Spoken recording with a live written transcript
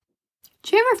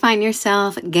Do you ever find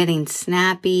yourself getting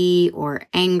snappy or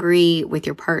angry with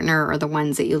your partner or the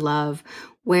ones that you love,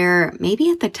 where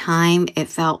maybe at the time it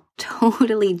felt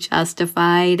totally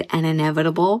justified and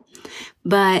inevitable,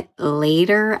 but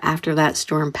later after that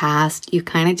storm passed, you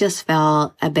kind of just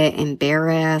felt a bit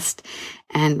embarrassed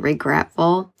and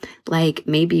regretful? Like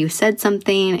maybe you said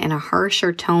something in a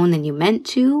harsher tone than you meant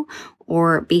to,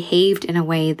 or behaved in a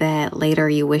way that later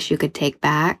you wish you could take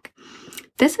back.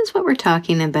 This is what we're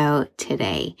talking about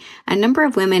today. A number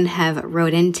of women have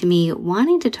wrote into me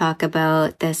wanting to talk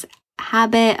about this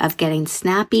habit of getting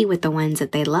snappy with the ones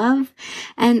that they love.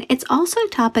 And it's also a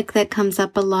topic that comes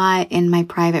up a lot in my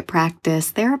private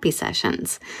practice therapy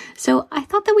sessions. So I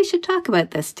thought that we should talk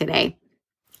about this today.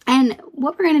 And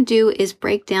what we're going to do is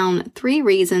break down 3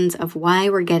 reasons of why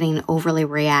we're getting overly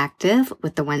reactive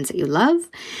with the ones that you love,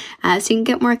 so you can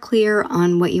get more clear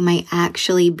on what you might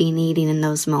actually be needing in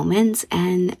those moments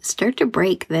and start to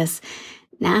break this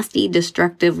nasty,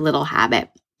 destructive little habit.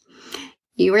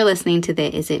 You are listening to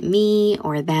the Is It Me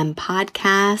or Them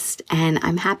podcast, and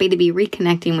I'm happy to be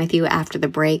reconnecting with you after the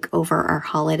break over our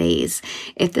holidays.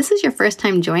 If this is your first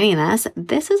time joining us,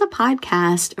 this is a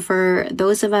podcast for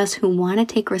those of us who want to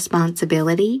take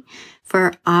responsibility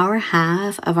for our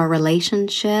half of our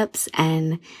relationships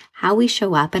and how we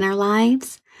show up in our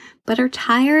lives, but are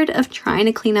tired of trying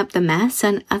to clean up the mess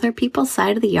on other people's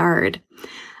side of the yard.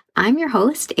 I'm your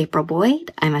host, April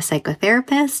Boyd. I'm a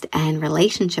psychotherapist and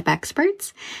relationship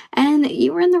expert, and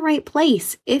you are in the right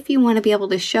place if you want to be able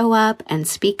to show up and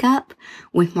speak up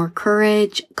with more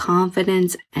courage,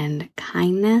 confidence, and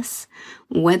kindness,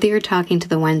 whether you're talking to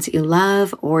the ones you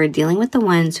love or dealing with the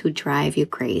ones who drive you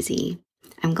crazy.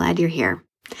 I'm glad you're here.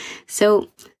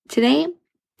 So today,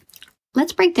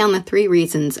 let's break down the 3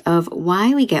 reasons of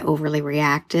why we get overly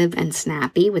reactive and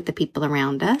snappy with the people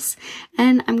around us.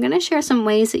 And I'm going to share some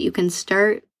ways that you can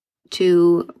start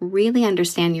to really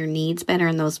understand your needs better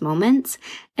in those moments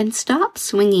and stop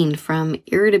swinging from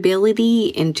irritability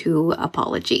into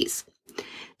apologies.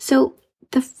 So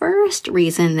the first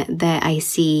reason that I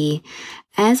see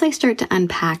as I start to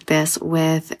unpack this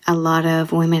with a lot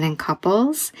of women and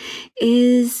couples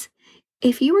is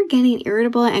if you are getting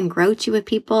irritable and grouchy with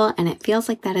people and it feels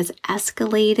like that has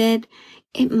escalated,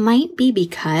 it might be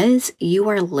because you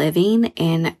are living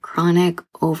in chronic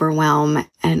overwhelm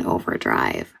and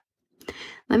overdrive.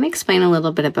 Let me explain a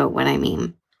little bit about what I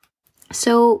mean.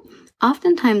 So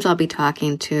oftentimes I'll be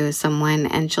talking to someone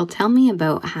and she'll tell me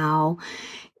about how,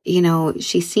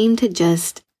 she seemed to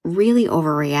just really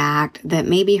overreact, that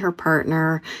maybe her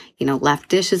partner, left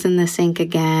dishes in the sink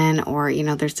again, or,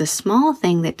 there's this small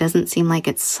thing that doesn't seem like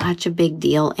it's such a big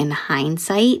deal in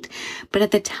hindsight. But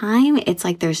at the time, it's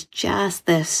like there's just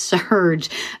this surge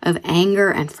of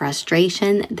anger and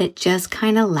frustration that just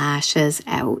kind of lashes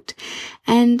out.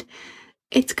 And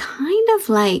it's kind of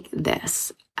like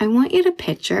this. I want you to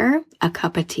picture a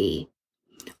cup of tea.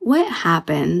 What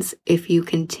happens if you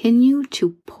continue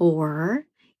to pour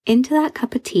into that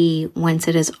cup of tea once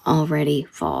it is already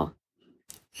full?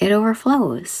 It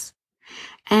overflows.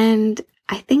 And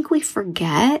I think we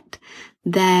forget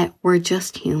that we're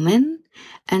just human.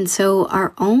 And so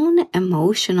our own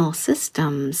emotional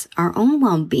systems, our own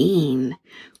well-being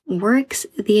works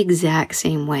the exact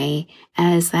same way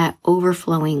as that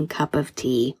overflowing cup of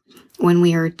tea. When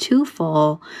we are too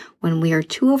full, when we are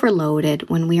too overloaded,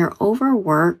 when we are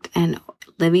overworked and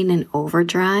living in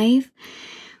overdrive,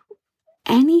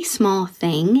 any small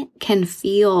thing can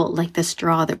feel like the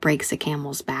straw that breaks the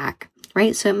camel's back,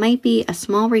 right? So it might be a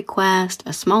small request,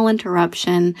 a small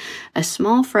interruption, a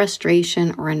small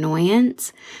frustration or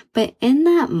annoyance, but in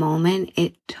that moment,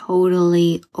 it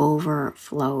totally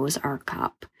overflows our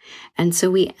cup. And so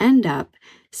we end up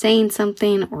saying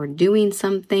something or doing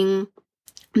something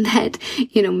that,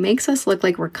 makes us look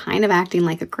like we're kind of acting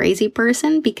like a crazy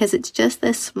person because it's just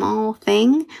this small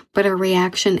thing, but our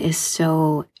reaction is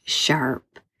so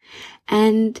sharp.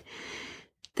 And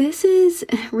this is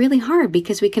really hard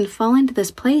because we can fall into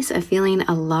this place of feeling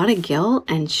a lot of guilt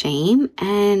and shame,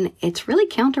 and it's really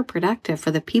counterproductive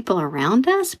for the people around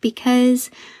us because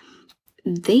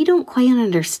they don't quite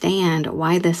understand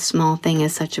why this small thing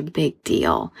is such a big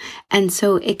deal. And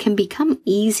so it can become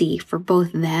easy for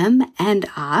both them and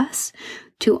us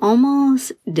to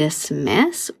almost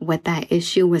dismiss what that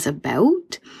issue was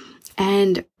about,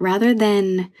 and rather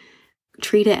than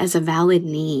treat it as a valid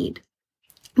need,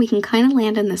 we can kind of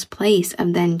land in this place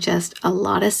of then just a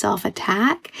lot of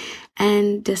self-attack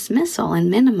and dismissal and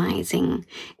minimizing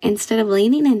instead of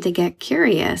leaning in to get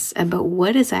curious about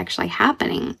what is actually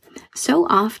happening. So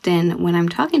often when I'm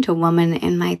talking to a woman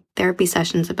in my therapy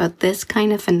sessions about this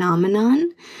kind of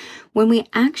phenomenon, When we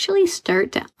actually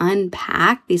start to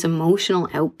unpack these emotional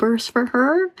outbursts for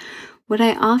her, what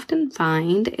I often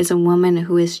find is a woman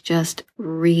who is just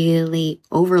really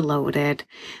overloaded,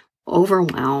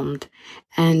 overwhelmed,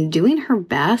 and doing her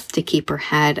best to keep her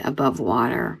head above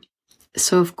water.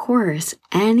 So, of course,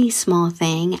 any small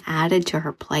thing added to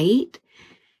her plate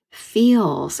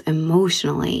feels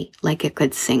emotionally like it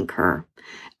could sink her.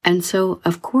 And so,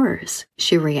 of course,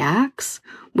 she reacts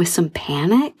with some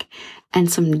panic and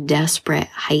some desperate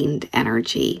heightened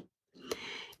energy.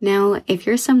 Now, if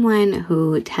you're someone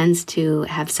who tends to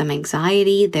have some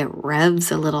anxiety that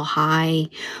revs a little high,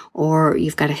 or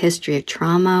you've got a history of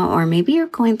trauma, or maybe you're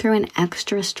going through an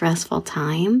extra stressful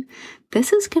time,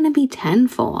 this is going to be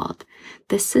tenfold.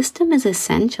 The system is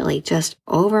essentially just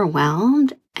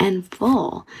overwhelmed and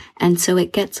full, and so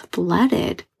it gets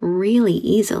flooded really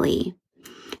easily.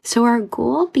 So our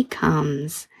goal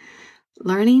becomes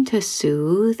learning to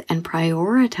soothe and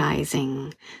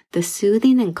prioritizing the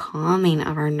soothing and calming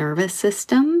of our nervous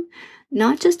system,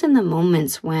 not just in the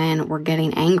moments when we're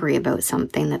getting angry about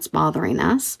something that's bothering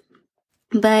us,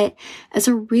 but as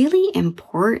a really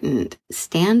important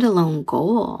standalone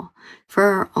goal for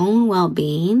our own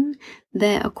well-being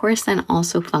that, of course, then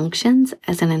also functions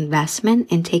as an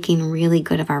investment in taking really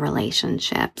good of our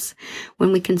relationships.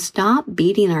 When we can stop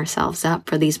beating ourselves up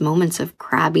for these moments of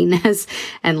crabbiness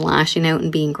and lashing out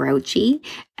and being grouchy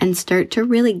and start to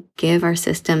really give our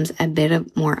systems a bit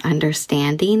of more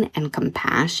understanding and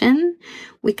compassion,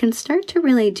 we can start to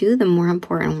really do the more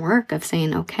important work of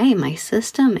saying, okay, my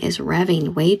system is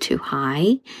revving way too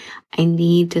high. I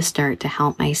need to start to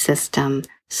help my system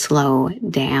slow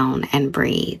down and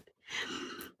breathe.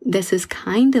 This is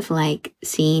kind of like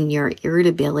seeing your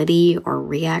irritability or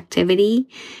reactivity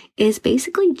is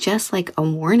basically just like a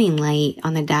warning light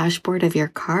on the dashboard of your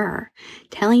car,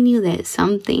 telling you that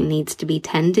something needs to be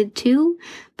tended to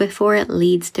before it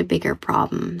leads to bigger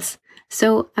problems.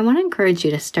 So I want to encourage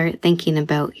you to start thinking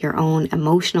about your own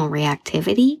emotional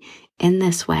reactivity in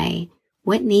this way.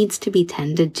 What needs to be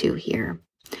tended to here?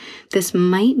 This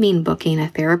might mean booking a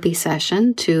therapy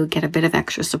session to get a bit of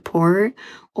extra support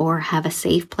or have a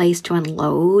safe place to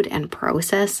unload and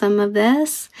process some of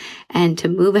this and to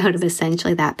move out of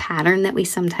essentially that pattern that we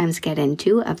sometimes get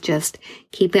into of just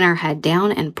keeping our head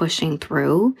down and pushing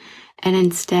through, and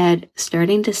instead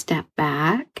starting to step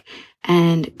back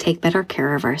and take better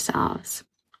care of ourselves.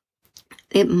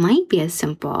 It might be as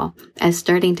simple as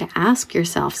starting to ask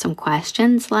yourself some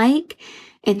questions like,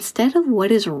 instead of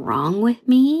what is wrong with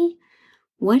me,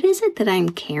 what is it that I'm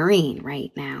carrying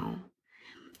right now?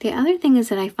 The other thing is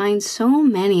that I find so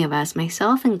many of us,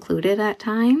 myself included at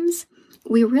times,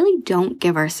 we really don't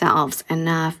give ourselves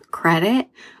enough credit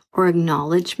or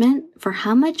acknowledgement for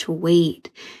how much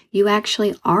weight you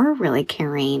actually are really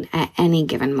carrying at any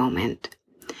given moment.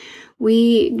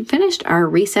 We finished our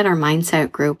Reset Our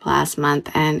Mindset group last month,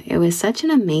 and it was such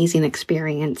an amazing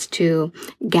experience to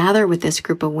gather with this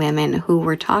group of women who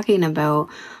were talking about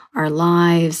our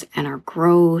lives and our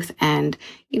growth and,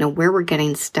 where we're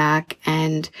getting stuck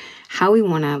and how we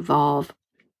want to evolve.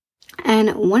 And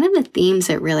one of the themes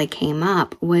that really came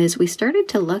up was we started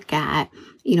to look at,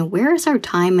 where is our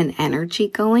time and energy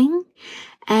going?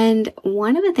 And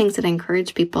one of the things that I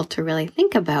encouraged people to really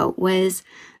think about was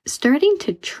starting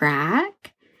to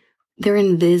track their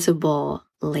invisible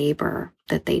labor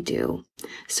that they do.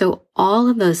 So all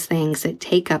of those things that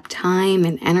take up time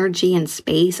and energy and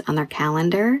space on their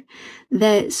calendar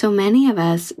that so many of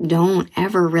us don't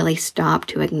ever really stop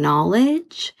to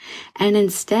acknowledge. And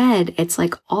instead, it's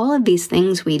like all of these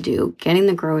things we do, getting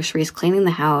the groceries, cleaning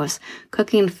the house,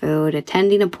 cooking food,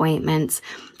 attending appointments,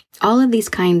 all of these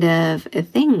kind of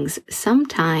things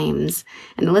sometimes,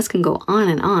 and the list can go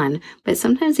on, but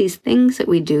sometimes these things that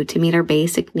we do to meet our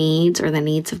basic needs or the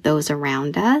needs of those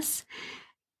around us,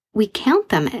 we count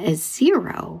them as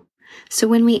zero. So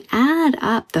when we add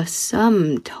up the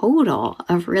sum total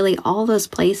of really all those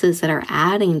places that are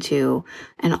adding to,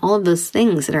 and all of those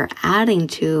things that are adding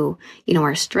to,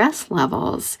 our stress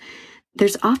levels,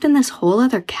 there's often this whole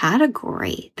other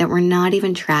category that we're not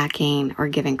even tracking or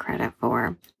giving credit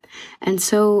for. And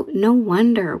so no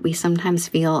wonder we sometimes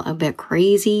feel a bit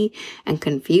crazy and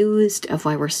confused of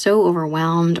why we're so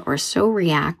overwhelmed or so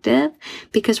reactive,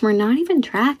 because we're not even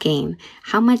tracking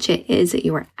how much it is that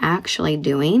you are actually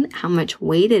doing, how much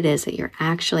weight it is that you're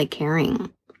actually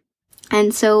carrying.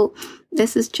 And so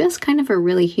this is just kind of a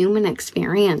really human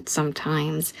experience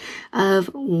sometimes of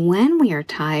when we are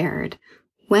tired,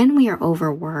 when we are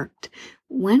overworked,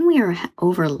 when we are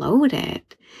overloaded,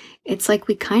 it's like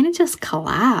we kind of just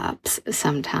collapse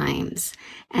sometimes.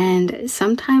 And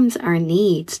sometimes our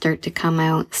needs start to come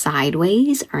out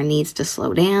sideways, our needs to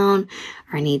slow down,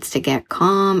 our needs to get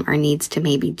calm, our needs to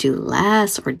maybe do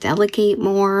less or delegate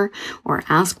more or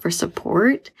ask for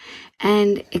support.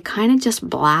 And it kind of just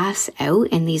blasts out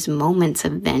in these moments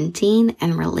of venting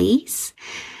and release.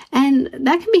 And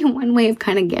that can be one way of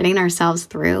kind of getting ourselves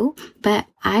through. But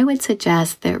I would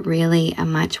suggest that really a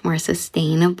much more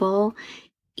sustainable,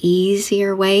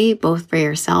 easier way, both for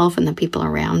yourself and the people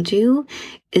around you,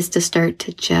 is to start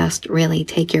to just really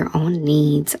take your own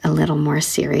needs a little more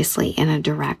seriously in a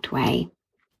direct way.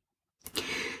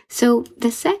 So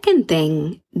the second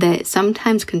thing that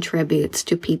sometimes contributes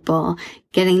to people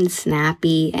getting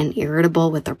snappy and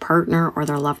irritable with their partner or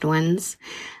their loved ones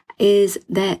is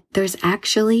that there's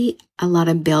actually a lot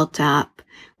of built up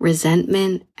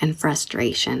resentment and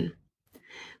frustration.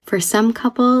 For some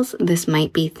couples, this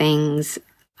might be things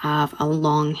of a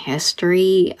long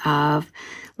history of,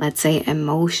 let's say,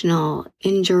 emotional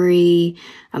injury,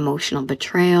 emotional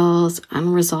betrayals,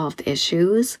 unresolved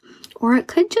issues, or it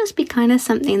could just be kind of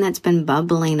something that's been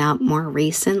bubbling up more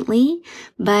recently,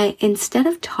 but instead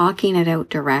of talking it out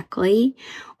directly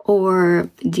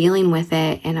or dealing with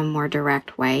it in a more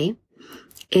direct way,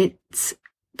 it's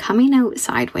coming out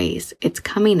sideways. It's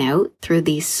coming out through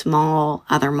these small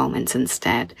other moments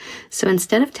instead. So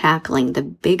instead of tackling the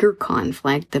bigger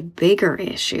conflict, the bigger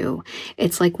issue,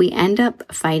 it's like we end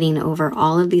up fighting over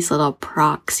all of these little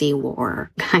proxy war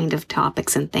kind of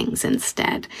topics and things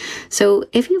instead. So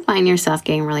if you find yourself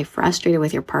getting really frustrated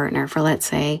with your partner for, let's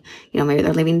say, maybe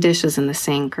they're leaving dishes in the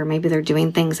sink, or maybe they're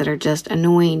doing things that are just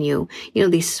annoying you,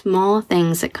 these small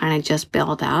things that kind of just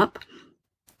build up,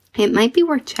 it might be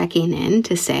worth checking in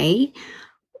to say,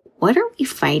 what are we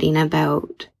fighting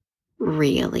about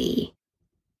really?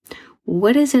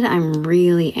 What is it I'm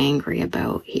really angry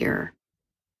about here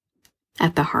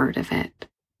at the heart of it?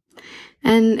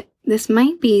 And this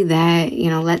might be that,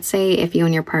 let's say if you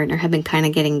and your partner have been kind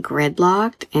of getting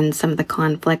gridlocked in some of the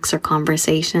conflicts or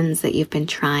conversations that you've been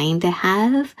trying to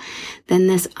have, then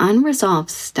this unresolved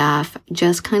stuff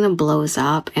just kind of blows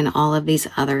up in all of these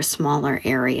other smaller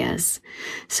areas.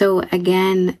 So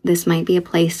again, this might be a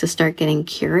place to start getting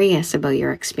curious about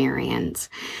your experience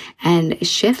and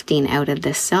shifting out of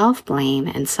the self-blame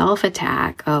and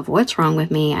self-attack of what's wrong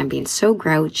with me, I'm being so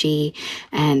grouchy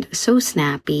and so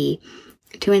snappy,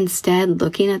 to instead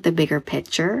looking at the bigger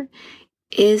picture.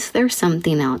 Is there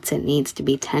something else that needs to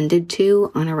be tended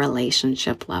to on a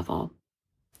relationship level?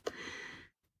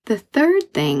 The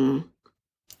third thing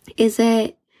is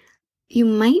that you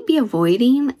might be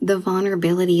avoiding the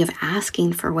vulnerability of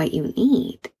asking for what you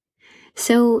need.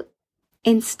 So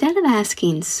instead of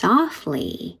asking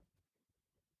softly,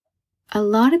 a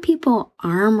lot of people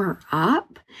armor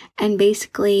up and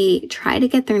basically try to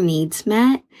get their needs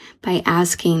met by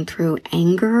asking through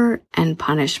anger and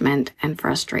punishment and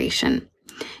frustration.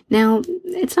 Now,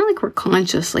 it's not like we're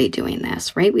consciously doing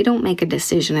this, right? We don't make a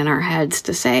decision in our heads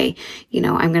to say,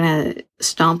 I'm going to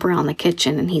stomp around the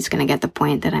kitchen and he's going to get the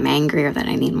point that I'm angry or that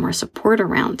I need more support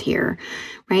around here,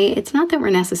 right? It's not that we're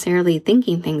necessarily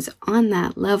thinking things on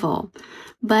that level,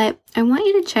 but I want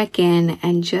you to check in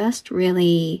and just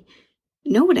really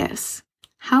notice,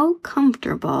 how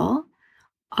comfortable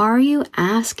are you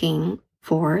asking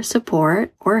for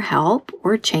support or help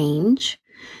or change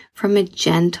from a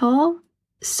gentle,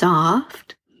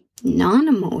 soft,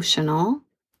 non-emotional,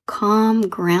 calm,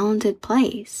 grounded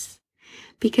place?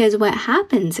 Because what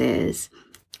happens is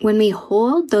when we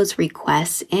hold those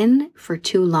requests in for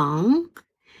too long,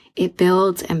 it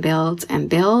builds and builds and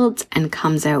builds and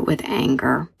comes out with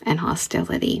anger and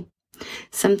hostility.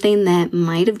 Something that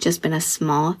might have just been a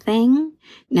small thing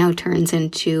now turns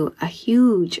into a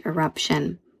huge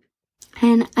eruption.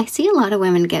 And I see a lot of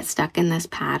women get stuck in this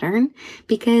pattern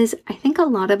because I think a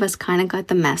lot of us kind of got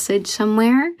the message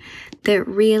somewhere that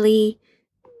really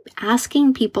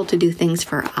asking people to do things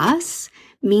for us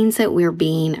means that we're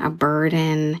being a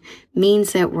burden,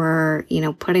 means that we're,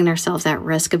 putting ourselves at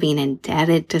risk of being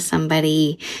indebted to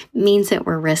somebody, means that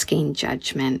we're risking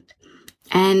judgment.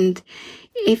 And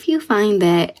if you find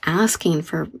that asking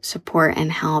for support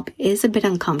and help is a bit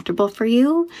uncomfortable for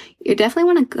you, you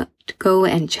definitely want to go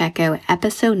and check out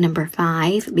episode number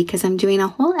 5, because I'm doing a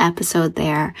whole episode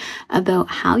there about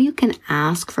how you can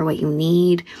ask for what you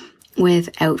need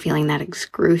without feeling that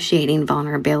excruciating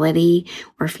vulnerability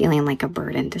or feeling like a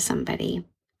burden to somebody.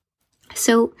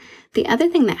 So the other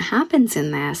thing that happens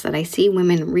in this that I see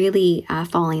women really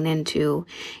falling into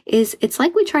is it's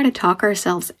like we try to talk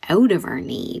ourselves out of our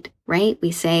need, right?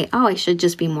 We say, oh, I should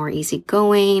just be more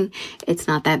easygoing. It's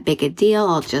not that big a deal.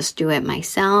 I'll just do it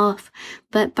myself.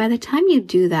 But by the time you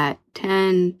do that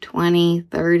 10, 20,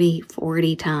 30,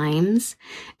 40 times,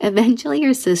 eventually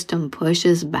your system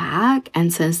pushes back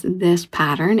and says, this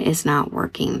pattern is not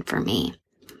working for me.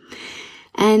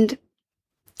 And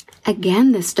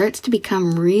again, this starts to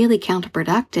become really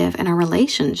counterproductive in our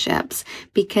relationships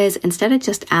because instead of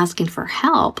just asking for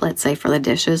help, let's say for the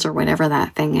dishes or whatever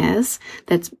that thing is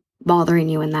that's bothering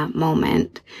you in that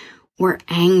moment, we're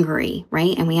angry,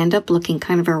 right? And we end up looking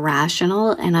kind of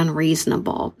irrational and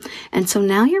unreasonable. And so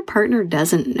now your partner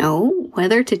doesn't know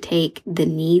whether to take the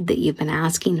need that you've been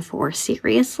asking for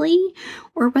seriously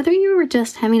or whether you were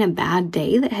just having a bad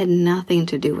day that had nothing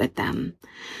to do with them.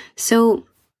 So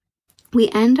we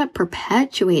end up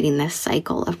perpetuating this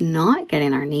cycle of not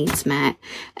getting our needs met,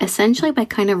 essentially by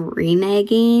kind of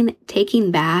reneging,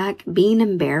 taking back, being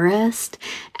embarrassed,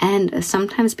 and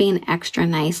sometimes being extra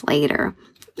nice later.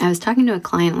 I was talking to a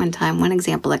client one time. One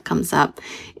example that comes up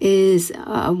is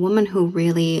a woman who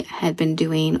really had been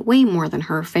doing way more than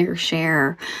her fair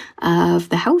share of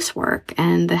the housework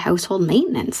and the household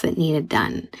maintenance that needed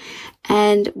done.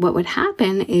 And what would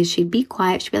happen is she'd be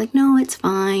quiet. She'd be like, no, it's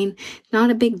fine.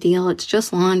 Not a big deal. It's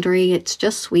just laundry. It's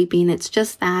just sweeping. It's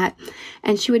just that.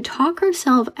 And she would talk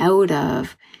herself out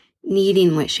of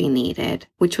needing what she needed,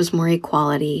 which was more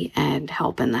equality and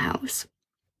help in the house.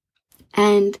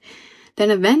 And then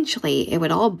eventually it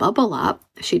would all bubble up.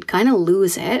 She'd kind of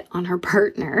lose it on her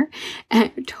partner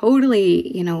and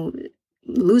totally,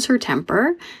 lose her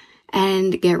temper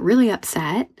and get really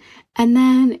upset. And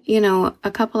then,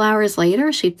 a couple hours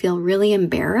later, she'd feel really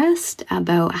embarrassed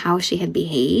about how she had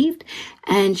behaved.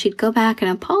 And she'd go back and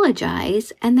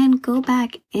apologize and then go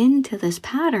back into this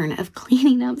pattern of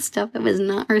cleaning up stuff that was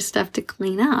not her stuff to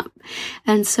clean up.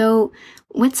 And so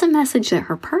what's the message that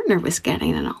her partner was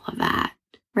getting in all of that?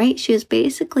 Right? She was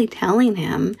basically telling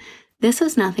him, this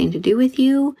has nothing to do with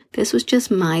you. This was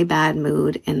just my bad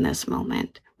mood in this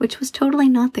moment, which was totally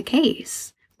not the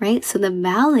case, right? So the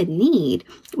valid need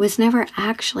was never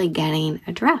actually getting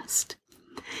addressed.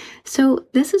 So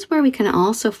this is where we can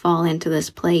also fall into this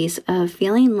place of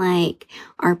feeling like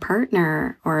our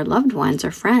partner or loved ones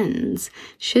or friends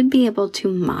should be able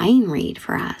to mind read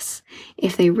for us.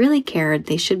 If they really cared,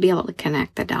 they should be able to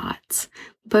connect the dots.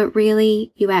 But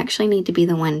really, you actually need to be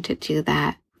the one to do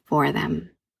that for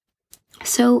them.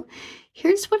 So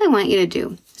here's what I want you to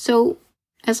do. So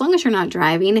as long as you're not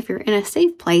driving, if you're in a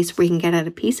safe place where you can get out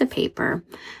a piece of paper,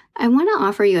 I want to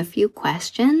offer you a few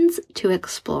questions to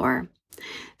explore.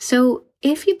 So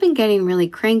if you've been getting really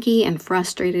cranky and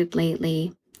frustrated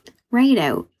lately, write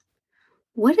out,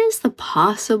 what is the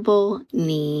possible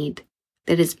need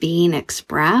that is being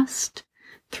expressed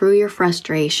through your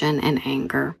frustration and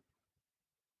anger?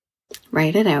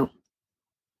 Write it out.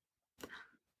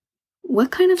 What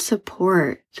kind of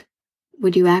support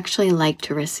would you actually like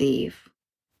to receive?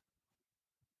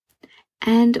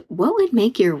 And what would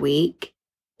make your week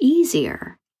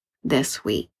easier this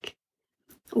week?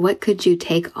 What could you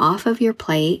take off of your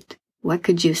plate? What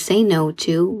could you say no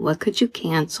to? What could you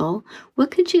cancel?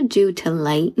 What could you do to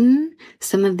lighten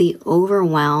some of the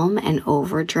overwhelm and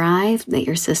overdrive that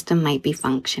your system might be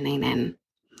functioning in?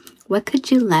 What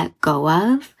could you let go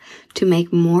of to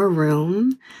make more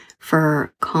room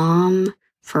for calm,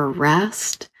 for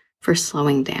rest, for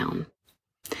slowing down?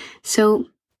 So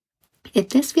if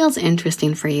this feels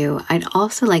interesting for you, I'd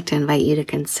also like to invite you to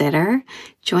consider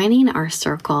joining our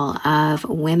circle of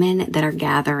women that are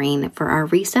gathering for our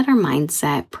Reset Our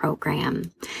Mindset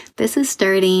program. This is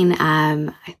starting,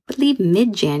 I believe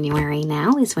mid-January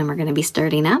now is when we're going to be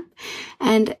starting up.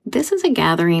 And this is a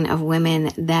gathering of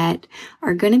women that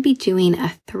are going to be doing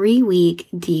a 3-week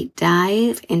deep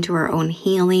dive into our own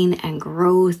healing and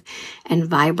growth and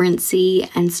vibrancy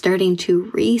and starting to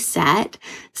reset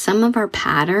some of our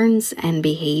patterns and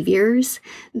behaviors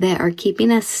that are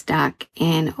keeping us stuck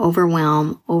in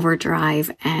overwhelm,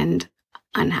 overdrive, and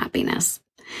unhappiness.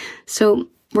 So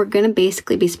we're going to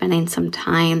basically be spending some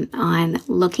time on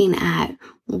looking at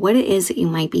what it is that you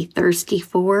might be thirsty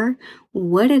for,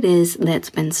 what it is that's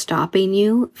been stopping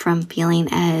you from feeling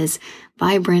as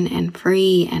vibrant and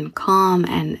free and calm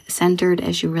and centered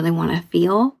as you really want to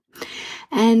feel,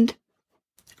 and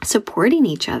supporting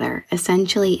each other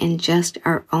essentially in just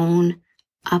our own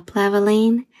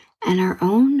up-leveling and our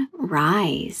own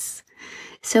rise.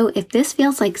 So if this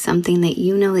feels like something that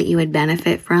you know that you would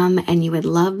benefit from and you would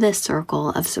love this circle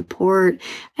of support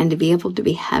and to be able to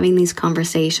be having these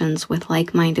conversations with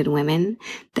like-minded women,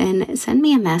 then send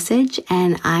me a message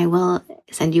and I will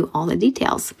send you all the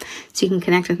details. So you can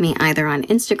connect with me either on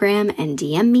Instagram and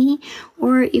DM me,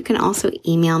 or you can also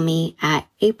email me at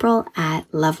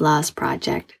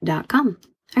april@lovelawsproject.com. All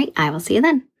right, I will see you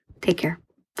then. Take care.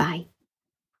 Bye.